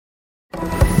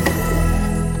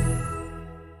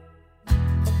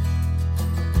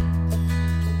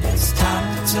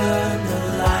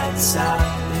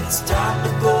inside, it's time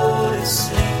to go to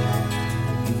sleep.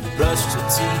 You've brushed your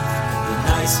teeth, you're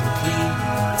nice and clean.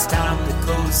 It's time to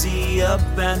cozy up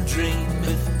and dream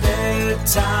with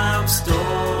bedtime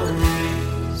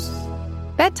stories.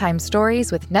 Bedtime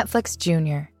Stories with Netflix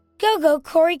Junior. Go,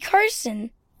 Cory,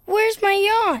 Carson. Where's my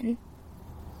yawn?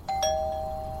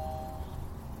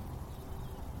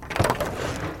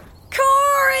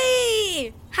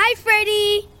 Cory! Hi,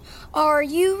 Freddy. Are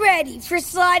you ready for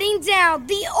sliding down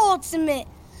the ultimate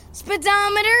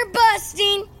speedometer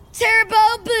busting,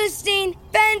 turbo boosting,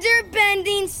 bender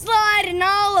bending, sliding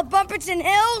all of Bumperton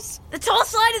Hills? The tall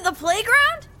slide at the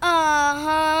playground?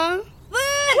 Uh-huh.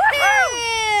 Woohoo!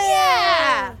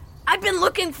 Yeah! I've been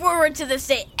looking forward to this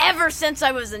day ever since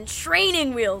I was in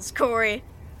training wheels, Cory.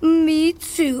 Me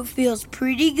too. Feels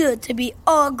pretty good to be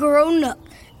all grown up.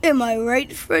 Am I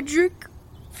right, Frederick?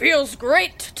 Feels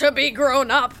great to be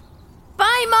grown up.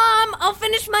 Bye, Mom! I'll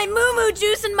finish my moo-moo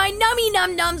juice and my nummy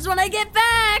num-nums when I get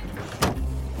back!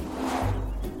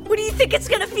 What do you think it's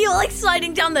gonna feel like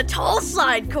sliding down the tall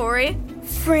slide, Cory?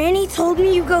 Franny told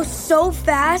me you go so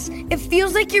fast, it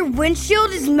feels like your windshield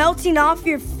is melting off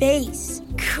your face.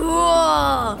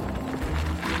 Cool!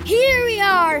 Here we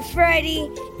are, Freddy.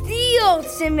 The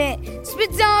ultimate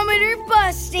speedometer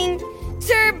busting,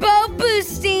 turbo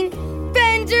boosting,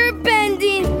 bender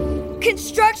bending,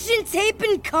 construction tape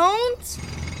and cones?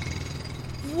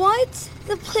 What?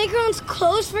 The playground's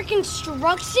closed for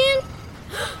construction?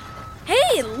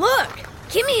 Hey, look!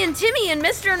 Kimmy and Timmy and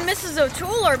Mr. and Mrs.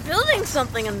 O'Toole are building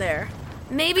something in there.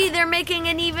 Maybe they're making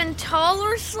an even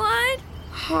taller slide?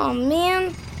 Oh,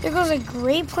 man. There goes a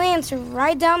great plan to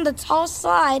ride down the tall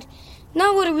slide.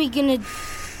 Now what are we gonna do?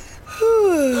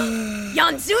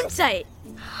 Yawn Gesundheit!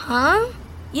 Huh?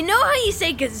 You know how you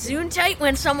say Gesundheit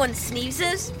when someone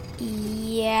sneezes?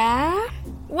 Yeah?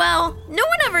 Well, no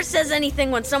one ever says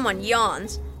anything when someone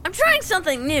yawns. I'm trying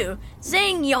something new.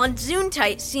 Saying Yawn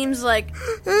Gesundheit seems like...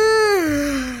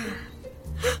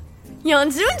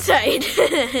 Yawn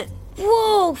Gesundheit!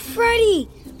 Whoa, Freddy!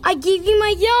 I gave you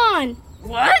my yawn!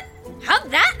 What?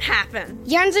 How'd that happen?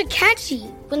 Yawns are catchy.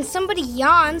 When somebody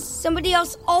yawns, somebody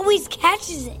else always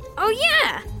catches it. Oh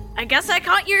yeah! I guess I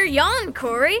caught your yawn,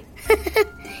 Cory.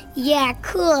 Yeah,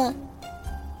 cool.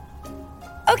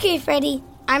 Okay, Freddy.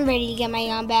 I'm ready to get my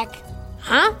yawn back.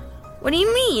 Huh? What do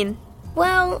you mean?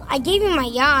 Well, I gave you my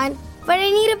yawn, but I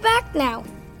need it back now.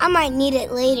 I might need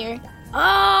it later.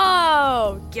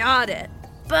 Oh, got it.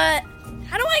 But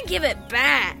how do I give it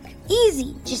back?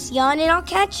 Easy. Just yawn and I'll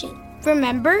catch it.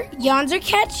 Remember, yawns are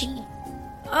catchy.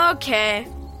 Okay.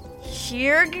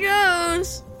 Here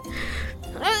goes.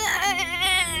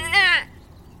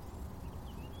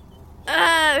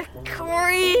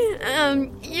 Cory,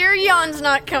 your yawn's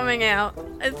not coming out.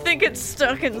 I think it's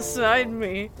stuck inside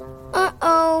me.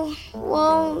 Uh-oh.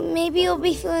 Well, maybe you'll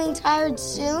be feeling tired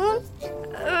soon?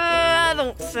 I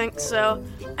don't think so.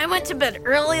 I went to bed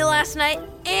early last night,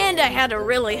 and I had a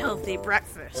really healthy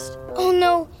breakfast. Oh,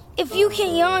 no. If you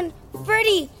can't yawn,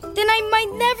 Freddy, then I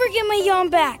might never get my yawn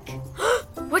back.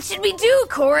 What should we do,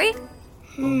 Cory?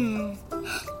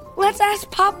 Let's ask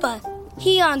Papa.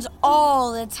 He yawns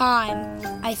all the time.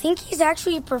 I think he's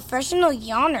actually a professional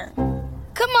yawner.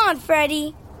 Come on,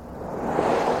 Freddy.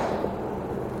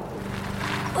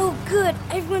 Oh, good.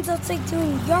 Everyone's outside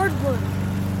doing yard work.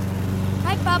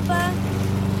 Hi, Papa.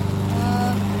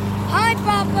 Hi,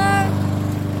 Papa.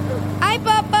 Hi,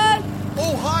 Papa.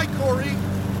 Oh, hi, Cory.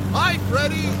 Hi,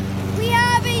 Freddy. We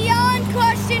have a yawn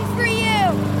question for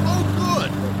you. Oh,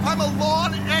 good. I'm a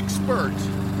lawn expert.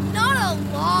 Not a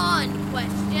lawn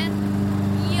question.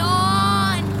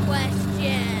 Yawn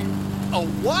question. A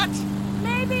what?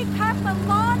 Maybe cut the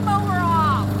lawnmower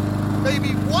off.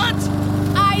 Maybe what?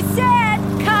 I said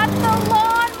cut the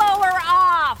lawnmower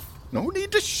off. No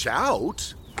need to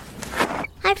shout.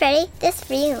 Hi, Freddy. This is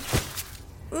for you.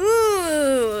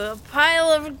 Ooh, a pile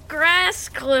of grass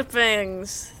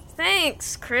clippings.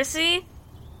 Thanks, Chrissy.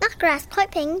 Not grass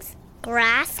clippings.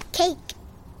 Grass cake.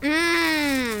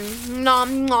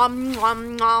 Nom, nom,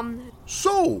 nom, nom.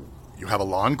 So, you have a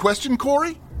lawn question,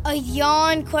 Cory? A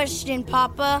yawn question,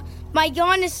 Papa. My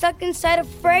yawn is stuck inside of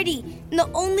Freddy, and the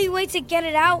only way to get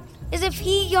it out is if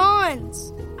he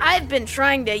yawns. I've been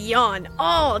trying to yawn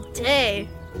all day,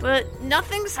 but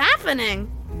nothing's happening.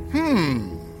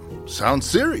 Sounds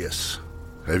serious.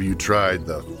 Have you tried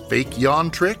the fake yawn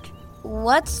trick?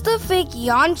 What's the fake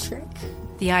yawn trick?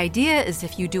 The idea is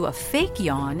if you do a fake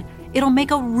yawn, it'll make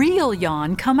a real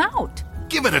yawn come out.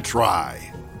 Give it a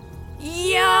try.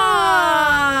 Yawn!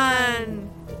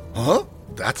 Huh?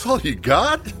 That's all you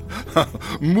got?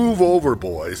 Move over,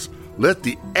 boys. Let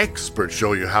the expert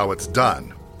show you how it's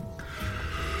done.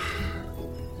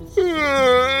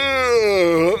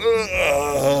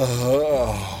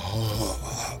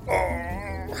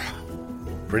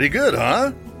 Pretty good,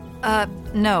 huh?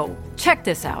 No. Check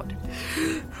this out.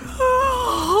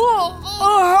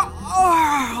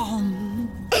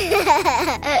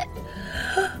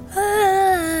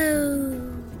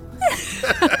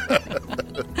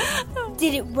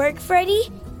 Did it work, Freddy?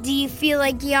 Do you feel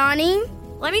like yawning?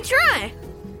 Let me try.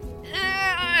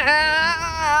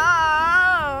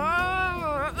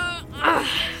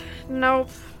 Nope,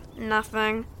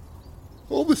 nothing.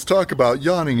 All this talk about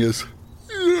yawning is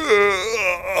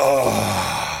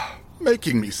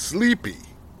making me sleepy.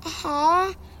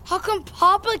 Aw, how come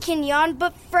Papa can yawn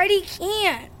but Freddy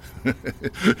can't?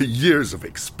 Years of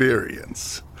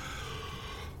experience.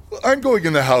 I'm going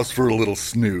in the house for a little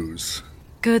snooze.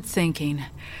 Good thinking.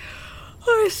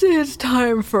 I see it's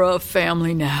time for a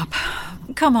family nap.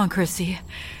 Come on, Chrissy.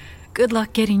 Good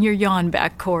luck getting your yawn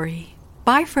back, Cory.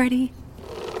 Bye, Freddy.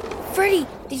 Freddy,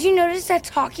 did you notice that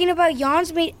talking about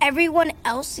yawns made everyone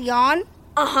else yawn?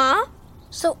 Uh-huh.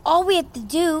 So all we have to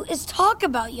do is talk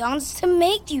about yawns to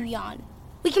make you yawn.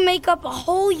 We can make up a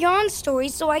whole yawn story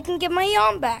so I can get my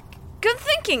yawn back. Good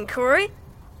thinking, Cory.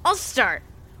 I'll start.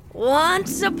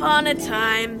 Once upon a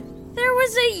time, there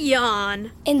was a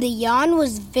yawn. And the yawn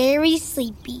was very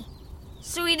sleepy.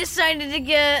 So we decided to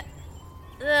get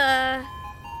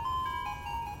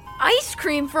ice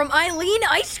cream from Eileen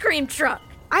Ice Cream Truck.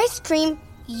 Ice cream?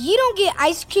 You don't get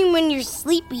ice cream when you're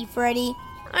sleepy, Freddy.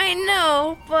 I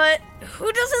know, but who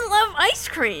doesn't love ice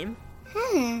cream?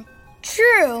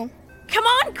 True. Come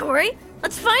on, Cory.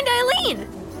 Let's find Eileen.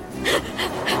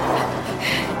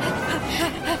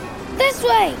 This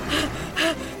way.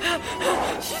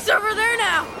 She's over there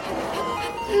now.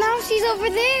 Now she's over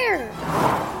there.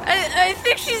 I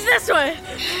think she's this way.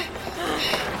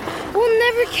 We'll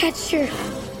never catch her.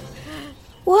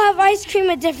 We'll have ice cream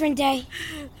a different day.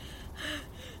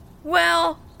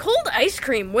 Well, cold ice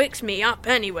cream wakes me up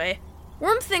anyway.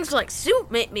 Warm things like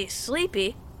soup make me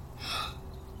sleepy.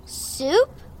 Soup?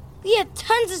 We have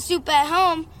tons of soup at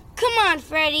home. Come on,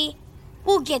 Freddy.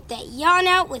 We'll get that yawn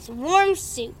out with warm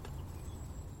soup.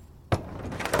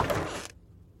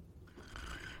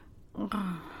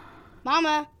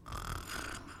 Mama.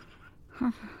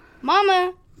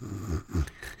 Mama.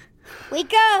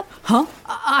 Wake up. Huh?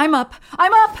 I'm up.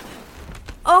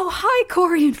 Oh, hi,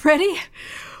 Cory and Freddy.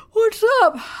 What's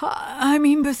up? I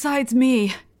mean, besides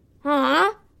me.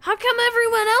 Huh? How come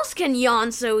everyone else can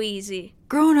yawn so easy?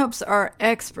 Grown-ups are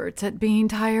experts at being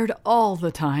tired all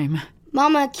the time.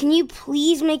 Mama, can you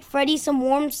please make Freddy some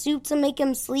warm soup to make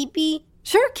him sleepy?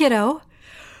 Sure, kiddo.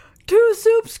 2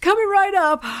 soups coming right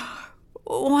up.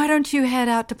 Why don't you head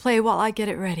out to play while I get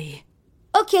it ready?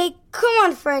 Okay, come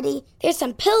on, Freddy. There's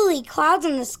some pilly clouds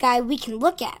in the sky we can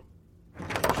look at.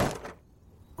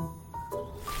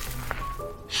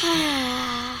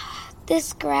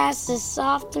 This grass is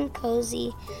soft and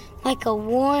cozy, like a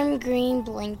warm green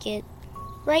blanket.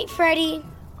 Right, Freddy?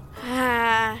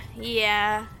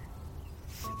 Yeah.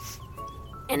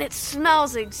 And it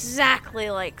smells exactly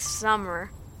like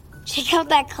summer. Check out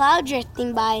that cloud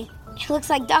drifting by. It looks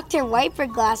like Dr.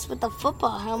 Wiperglass with a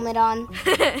football helmet on.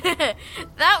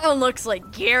 That one looks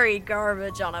like Gary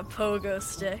Garbage on a pogo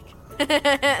stick.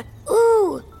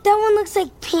 Ooh, that one looks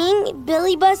like Ping,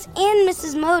 Billy Bus, and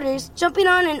Mrs. Motors jumping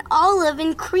on an olive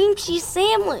and cream cheese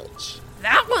sandwich.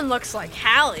 That one looks like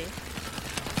Hallie.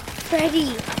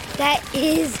 Freddy, that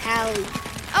is Hallie.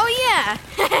 Oh, yeah.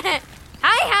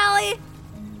 Hi, Hallie.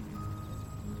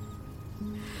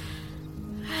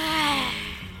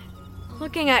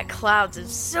 Looking at clouds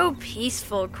is so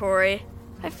peaceful, Cory.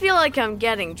 I feel like I'm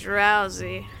getting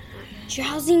drowsy.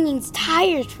 Drowsy means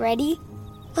tired, Freddy.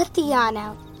 Let the yawn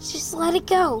out. Just let it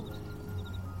go.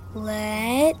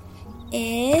 Let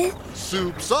it...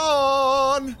 Soup's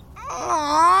on!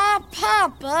 Aw,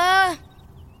 Papa.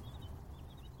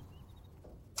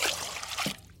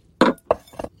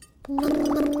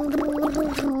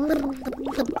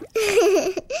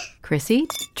 Chrissy,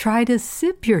 try to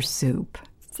sip your soup.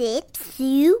 Sip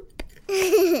soup.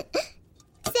 Sip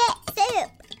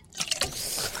soup.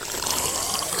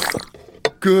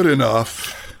 Good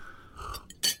enough.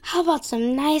 How about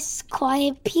some nice,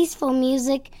 quiet, peaceful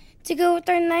music to go with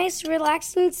our nice,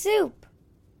 relaxing soup?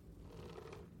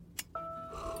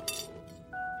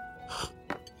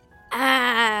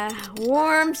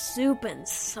 Warm soup and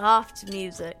soft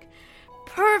music.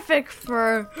 Perfect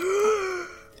for...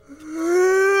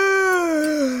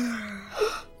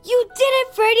 You did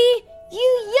it, Freddy!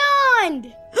 You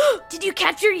yawned! Did you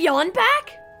catch your yawn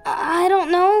back? I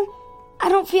don't know. I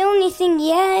don't feel anything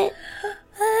yet.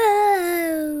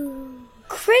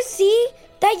 Chrissy,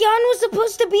 That yawn was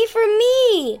supposed to be for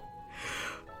me.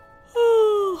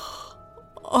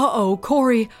 Uh-oh,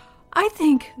 Cory. I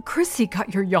think Chrissy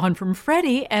got your yawn from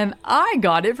Freddie, and I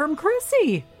got it from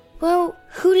Chrissy. Well,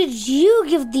 who did you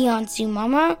give the yawn to,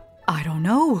 Mama? I don't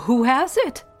know. Who has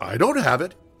it? I don't have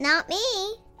it. Not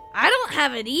me. I don't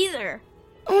have it either.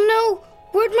 Oh no,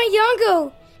 where'd my yawn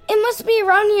go? It must be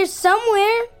around here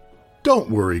somewhere. Don't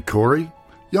worry, Cory.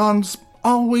 Yawns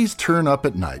always turn up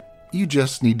at night. You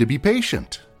just need to be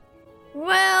patient.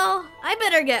 Well, I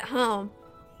better get home.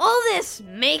 All this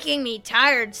making me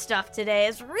tired stuff today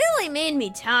has really made me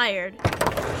tired.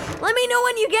 Let me know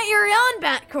when you get your yawn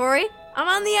back, Cory. I'm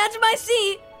on the edge of my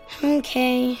seat.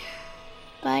 Okay.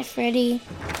 Bye, Freddie.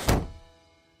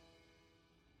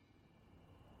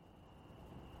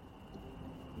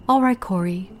 All right,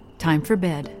 Cory. Time for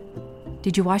bed.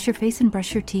 Did you wash your face and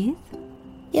brush your teeth?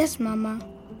 Yes, Mama.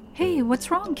 Hey, what's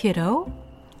wrong, kiddo?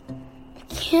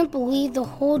 I can't believe the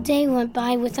whole day went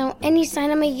by without any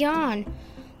sign of my yawn.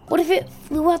 What if it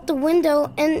flew out the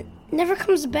window and never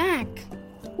comes back?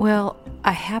 Well,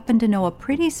 I happen to know a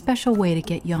pretty special way to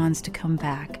get yawns to come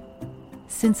back.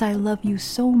 Since I love you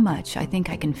so much, I think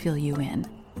I can fill you in.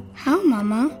 How,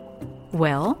 Mama?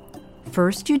 Well,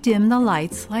 first you dim the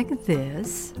lights like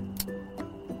this.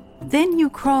 Then you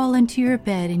crawl into your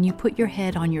bed and you put your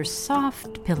head on your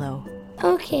soft pillow.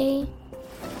 Okay.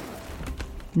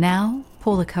 Now,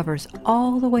 pull the covers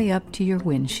all the way up to your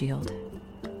windshield.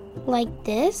 Like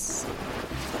this?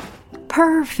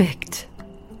 Perfect!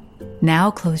 Now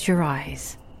close your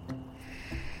eyes.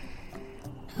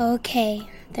 Okay,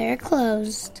 they're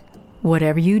closed.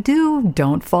 Whatever you do,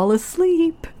 don't fall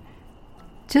asleep.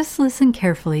 Just listen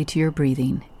carefully to your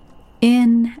breathing.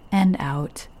 In and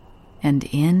out, and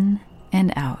in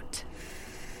and out.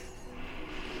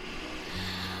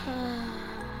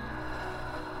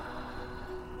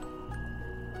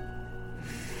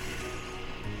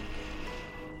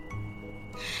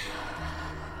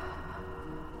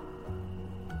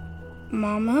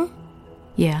 Mama?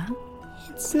 Yeah,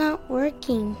 It's not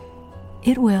working.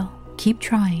 it will. Keep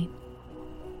trying.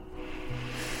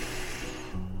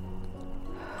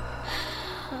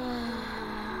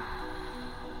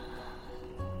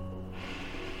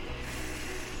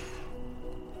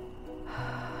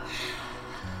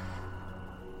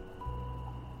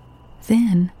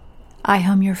 Then I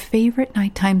hum your favorite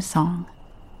nighttime song.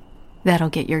 That'll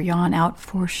get your yawn out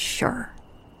for sure.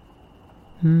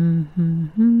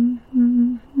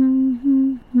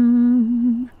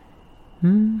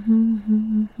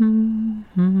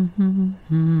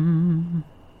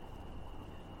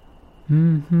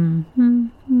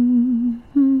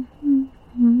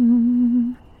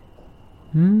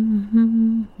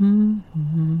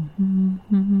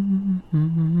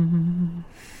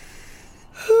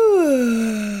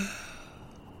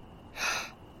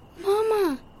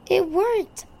 Mama, it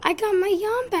worked. I got my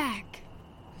yawn back.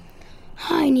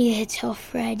 I need to tell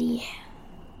Freddie.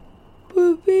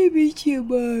 But maybe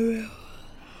tomorrow.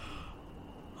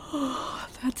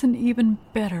 That's an even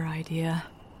better idea.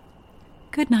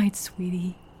 Good night,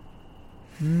 sweetie.